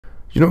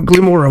You know,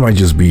 Glimmora might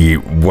just be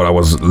what I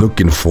was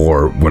looking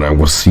for when I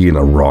was seeing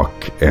a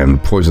rock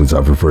and poison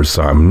type for the first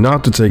time.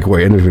 Not to take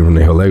away anything from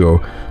the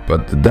Nihilego,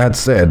 but that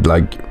said,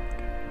 like,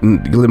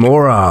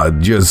 Glimmora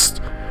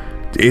just...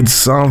 it's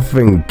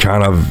something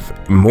kind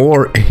of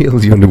more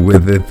alien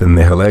with it than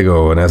the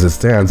Nihilego, and as it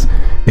stands,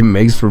 it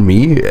makes for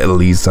me at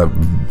least a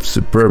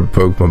superb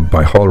Pokemon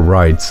by all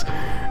rights.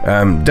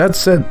 That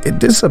said,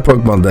 it is a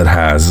Pokemon that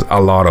has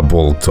a lot of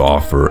bulk to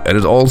offer, and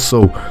it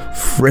also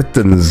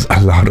threatens a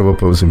lot of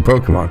opposing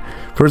Pokemon.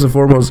 First and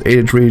foremost,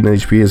 83 in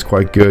HP is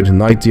quite good,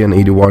 90 and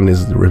 81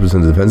 is the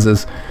represented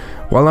defenses.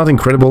 While not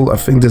incredible, I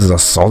think this is a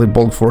solid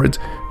bulk for it.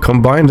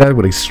 Combine that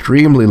with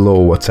extremely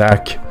low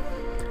attack,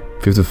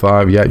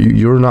 55, yeah,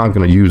 you're not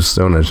going to use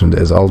Stone Edge in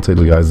this, I'll tell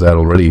you guys that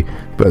already.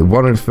 But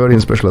 130 in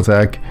special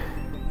attack,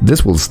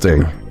 this will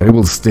sting, and it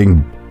will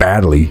sting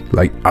badly,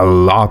 like a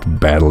lot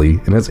badly,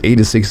 and that's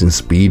 86 in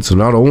speed, so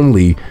not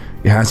only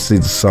it has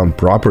some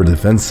proper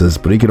defenses,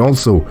 but it can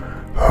also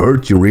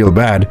hurt you real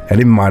bad,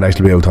 and it might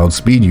actually be able to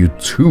outspeed you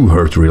to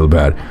hurt you real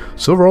bad.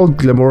 So overall,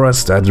 Glimmora's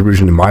stat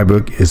distribution in my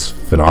book is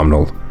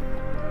phenomenal.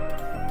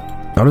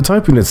 Now the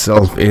typing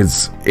itself,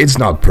 it's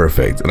not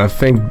perfect, and I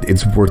think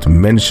it's worth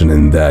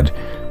mentioning that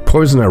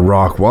Poison and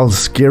Rock, while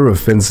scary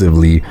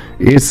offensively,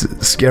 is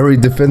scary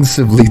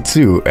defensively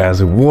too,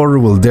 as water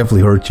will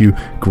definitely hurt you,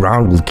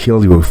 ground will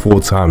kill you 4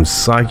 times,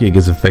 Psychic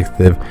is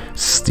effective,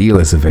 Steel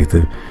is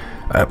effective.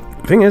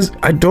 Thing is,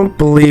 I don't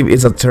believe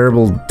it's a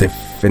terrible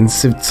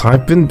defensive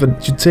typing,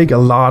 but you take a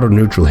lot of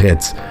neutral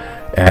hits,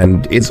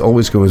 and it's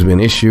always going to be an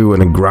issue,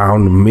 and the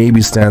ground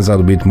maybe stands out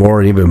a bit more,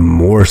 and even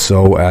more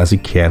so as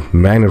it can't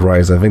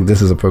magnetize. I think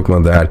this is a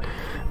Pokemon that,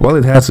 while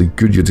it has a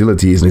good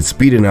utilities and it's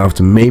speed enough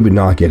to maybe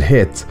not get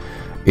hit,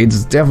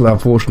 it's definitely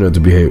unfortunate to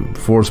be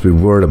forced to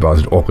be worried about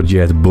it. Awkward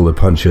Jet, Bullet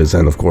Punches,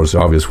 and of course the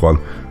obvious one,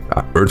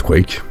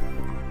 Earthquake.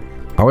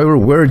 However,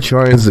 where it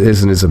shines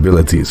is in its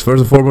abilities.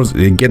 First and foremost,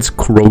 it gets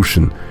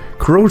Corrosion.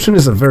 Corrosion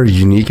is a very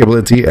unique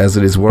ability, as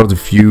it is one of the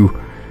few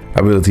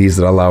abilities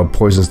that allow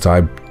Poison's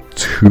type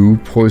to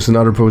poison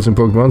other poison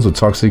Pokemon, so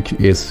Toxic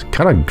is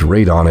kind of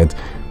great on it,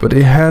 but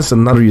it has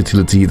another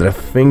utility that I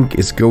think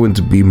is going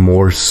to be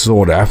more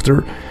sought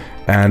after,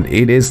 and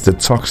it is the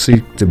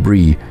Toxic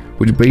Debris,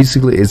 which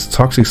basically is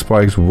Toxic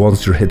Spikes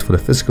once you're hit for the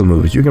physical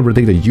moves. You can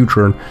predict a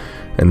U-turn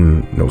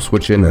and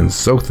switch in and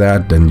soak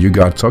that, then you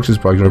got Toxic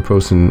Spikes in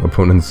your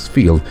opponent's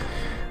field.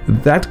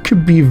 That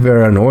could be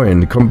very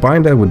annoying.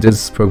 Combine that with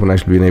this Pokemon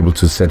actually being able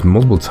to set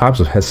multiple types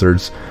of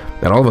hazards,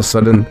 and all of a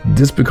sudden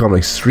this becomes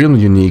extremely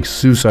unique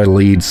suicide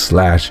lead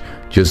slash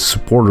just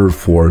supporter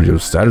for your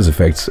status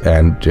effects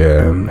and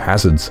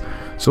hazards.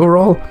 So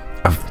overall,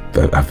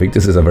 I think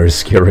this is a very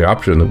scary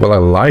option. While I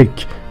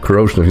like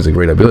Corrosion, is a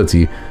great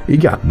ability, you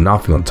got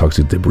nothing on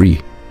Toxic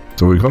Debris.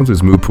 So when it comes to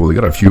this move pool, you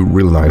got a few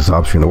really nice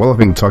options. While I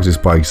think Toxic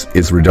Spikes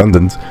is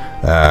redundant,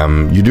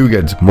 you do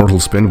get Mortal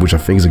Spin, which I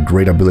think is a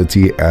great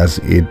ability, as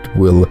it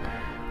will,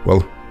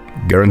 well,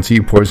 guarantee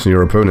poison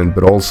your opponent,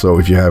 but also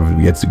if you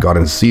have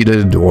gotten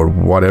seeded or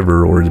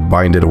whatever, or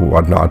binded or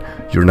whatnot,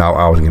 you're now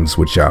out and can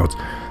switch out.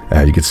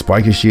 You get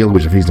Spiky Shield,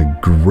 which I think is a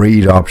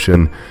great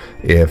option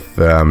if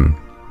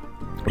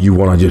you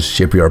want to just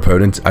ship your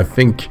opponent. I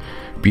think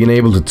being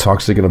able to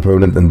Toxic an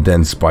opponent and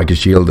then Spike a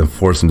Shield and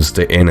force him to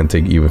stay in and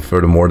take even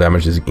further more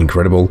damage is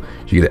incredible.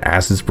 You get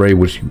Acid Spray,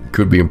 which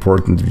could be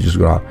important if you're just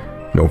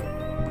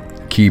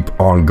gonna, keep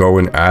on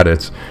going at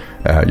it.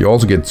 You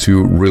also get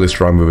 2 really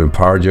strong moving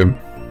Power Gem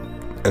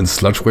and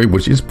Sludge Wave,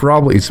 which is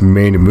probably its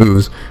main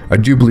moves. I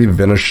do believe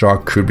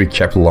Venoshock could be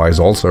capitalized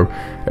also.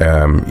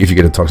 If you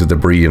get a Toxic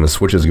Debris and the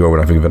switches go,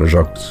 and I think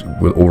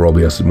Venoshock will overall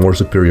be a more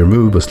superior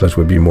move, but Sludge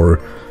would be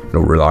more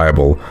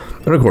reliable.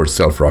 And of course,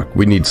 Stealth Rock.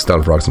 We need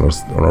Stealth Rocks on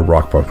our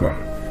rock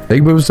Pokemon.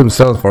 Egg moves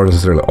themselves aren't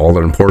necessarily all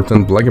that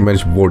important, but like I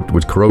mentioned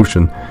with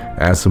Corrosion,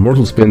 as the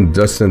Mortal Spin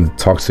doesn't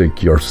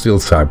Toxic your Steel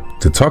type,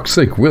 the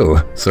Toxic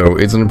will. So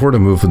it's an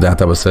important move for that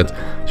type of set.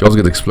 You also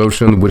get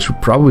Explosion, which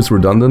probably is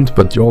redundant,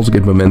 but you also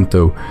get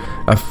Memento.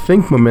 I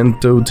think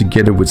Memento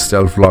together with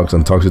Stealth Rocks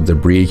and Toxic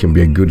Debris can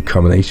be a good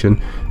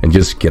combination, and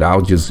just get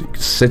out, just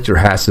set your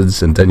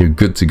hazards, and then you're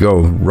good to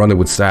go. Run it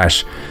with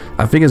Sash.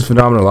 I think it's a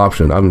phenomenal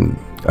option.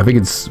 I think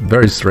it's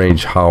very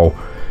strange how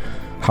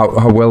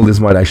well this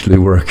might actually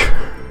work.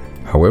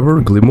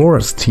 However,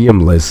 Glimmora's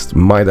TM list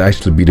might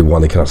actually be the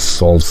one that kind of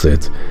solves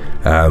it.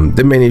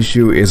 The main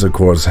issue is, of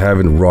course,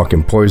 having Rock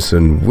and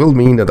Poison will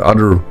mean that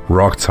other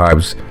Rock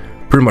types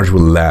pretty much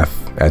will laugh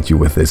at you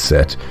with this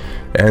set.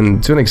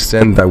 And to an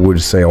extent, I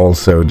would say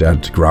also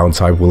that Ground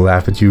type will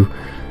laugh at you.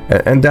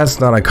 And that's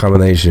not a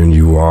combination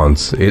you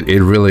want. It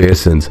really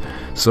isn't.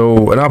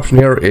 So an option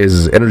here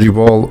is Energy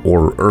Ball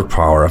or Earth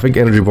Power. I think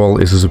Energy Ball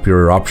is a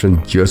superior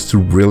option just to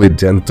really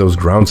dent those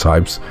ground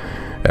types.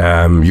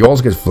 You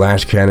also get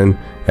Flash Cannon.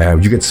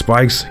 You get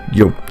Spikes.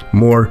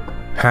 More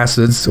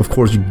hazards. Of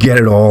course, you get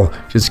it all.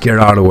 Just get it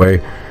out of the way.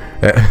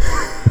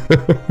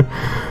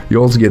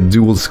 You also get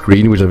Dual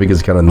Screen, which I think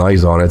is kind of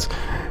nice on it.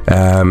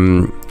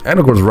 And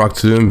of course Rock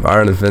Tomb,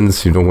 Iron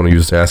Defense, you don't want to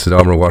use the Acid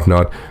Armor or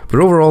whatnot. But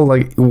overall,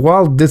 like,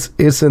 while this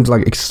isn't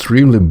like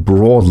extremely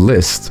broad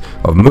list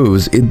of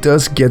moves, it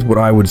does get what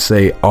I would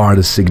say are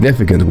the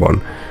significant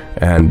one.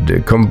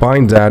 And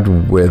combine that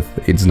with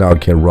it now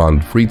can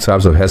run 3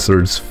 types of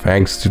hazards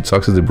thanks to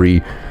Toxic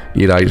Debris.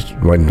 I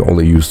might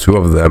only use 2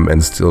 of them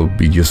and still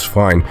be just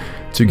fine.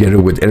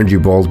 Together with Energy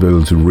Balls, be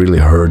able to really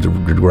hurt the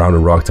ground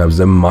and rock types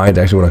that might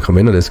actually want to come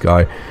into this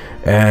guy.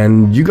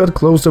 And you got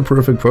close to a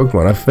perfect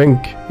Pokemon. I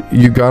think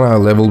you got a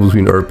level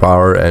between Earth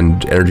Power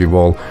and Energy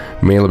Ball,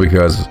 mainly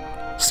because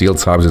Steel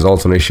types is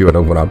also an issue. I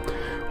don't want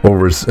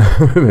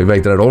to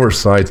make that an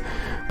oversight,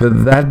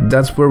 but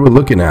that's where we're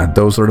looking at.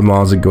 Those are the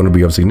mons that are going to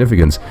be of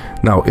significance.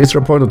 Now, is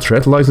there a point of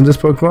threat lies in this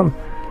Pokemon?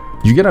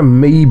 You get a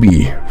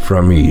maybe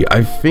from me.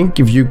 I think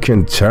if you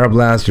can Terra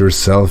Blast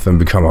yourself and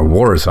become a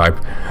water type,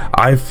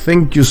 I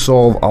think you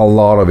solve a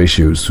lot of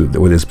issues with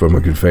this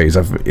Pokemon could face.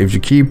 If you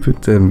keep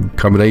the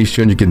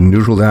combination, you get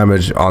neutral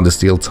damage on the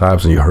steel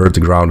types and you hurt the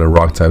ground and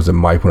rock types that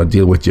might want to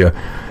deal with you,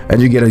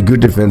 and you get a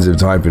good defensive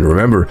type. And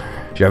remember,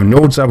 you have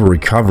no type of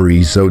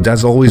recovery, so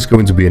that's always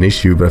going to be an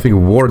issue, but I think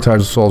water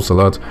type solves a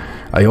lot.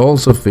 I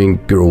also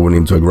think growing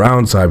into a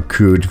ground type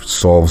could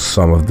solve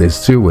some of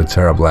this too with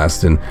Terra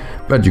Blasting,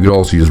 but you could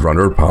also use Run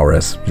Earth Power,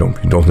 as you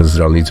don't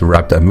necessarily need to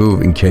wrap that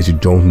move in case you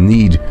don't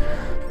need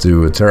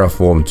to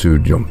terraform to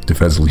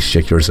defensively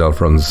shake yourself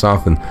from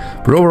something.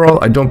 But overall,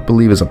 I don't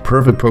believe it's a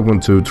perfect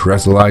Pokemon to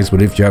terrestrialize,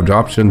 but if you have the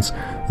options,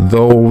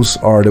 those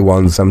are the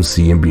ones I'm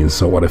seeing being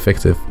somewhat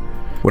effective.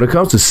 When it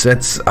comes to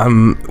sets,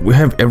 we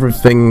have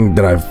everything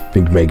that I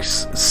think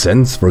makes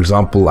sense. For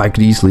example, I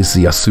could easily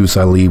see a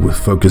Suicide Lead with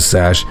Focus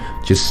Sash,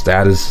 just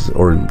status,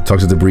 or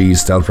Toxic Debris,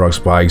 Stealth Rock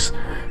Spikes,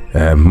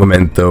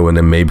 Memento, and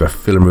then maybe a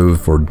filler move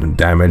for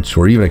damage,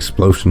 or even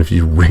Explosion if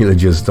you really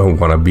just don't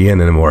want to be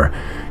in anymore.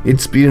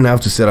 It's speed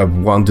enough to set up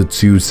 1 to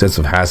 2 sets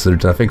of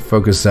hazards, and I think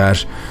Focus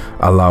Sash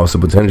allows the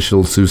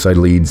potential Suicide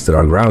Leads that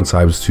are ground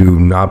types to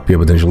not be a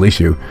potential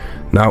issue.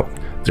 Now,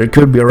 there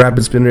could be a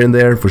Rapid Spinner in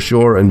there for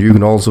sure, and you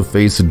can also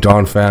face a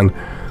Donphan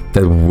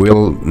that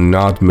will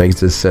not make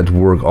this set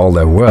work all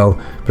that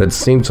well, but at the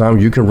same time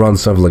you can run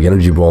something like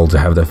Energy Ball to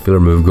have that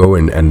filler move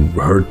going and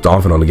hurt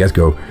Donphan on the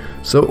get-go.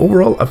 So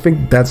overall, I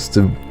think that's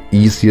the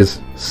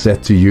easiest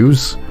set to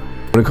use.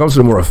 When it comes to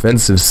the more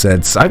offensive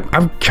sets, I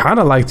kind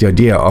of like the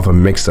idea of a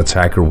mixed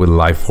attacker with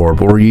Life Orb,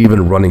 or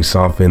even running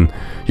something.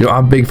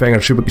 I'm a big fan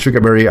of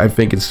Sugar Berry. I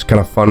think it's kind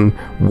of fun.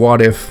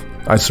 What if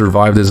I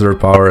survive this Earth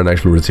Power and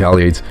actually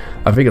retaliate?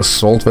 I think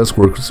Assault Vest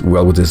works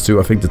well with this too.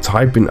 I think the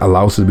typing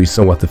allows it to be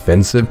somewhat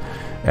defensive,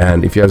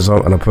 and if you have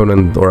an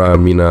opponent, or a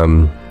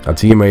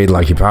teammate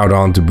like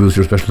Hippowdon to boost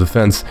your special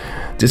defense,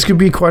 this could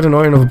be quite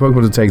annoying of a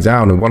Pokemon to take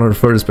down, and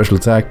 130 special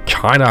attack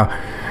kinda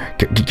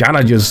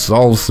just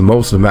solves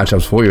most of the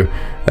matchups for you.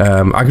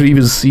 I could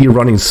even see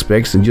running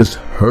Specs and just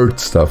hurt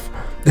stuff.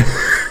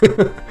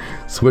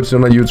 Switch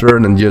on a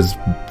U-turn and just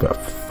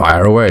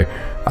fire away.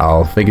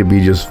 I'll think it'd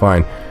be just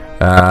fine.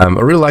 I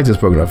really like this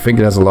Pokemon. I think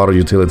it has a lot of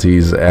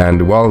utilities,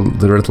 and while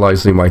the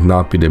Revitalizing might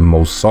not be the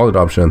most solid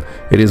option,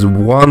 it is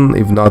one,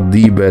 if not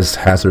the best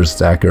hazard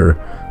stacker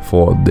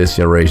for this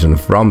generation,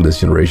 from this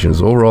generation.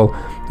 So overall,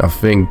 I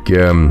think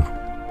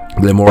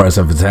Glimmora is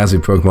a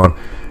fantastic Pokemon,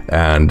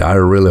 and I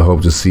really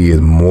hope to see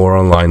it more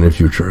online in the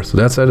future. So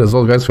that's it. As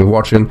all guys, for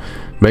watching.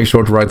 Make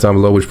sure to write down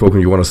below which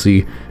Pokemon you want to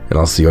see, and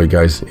I'll see you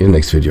guys in the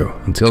next video.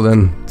 Until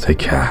then, take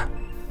care.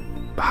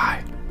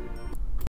 Bye.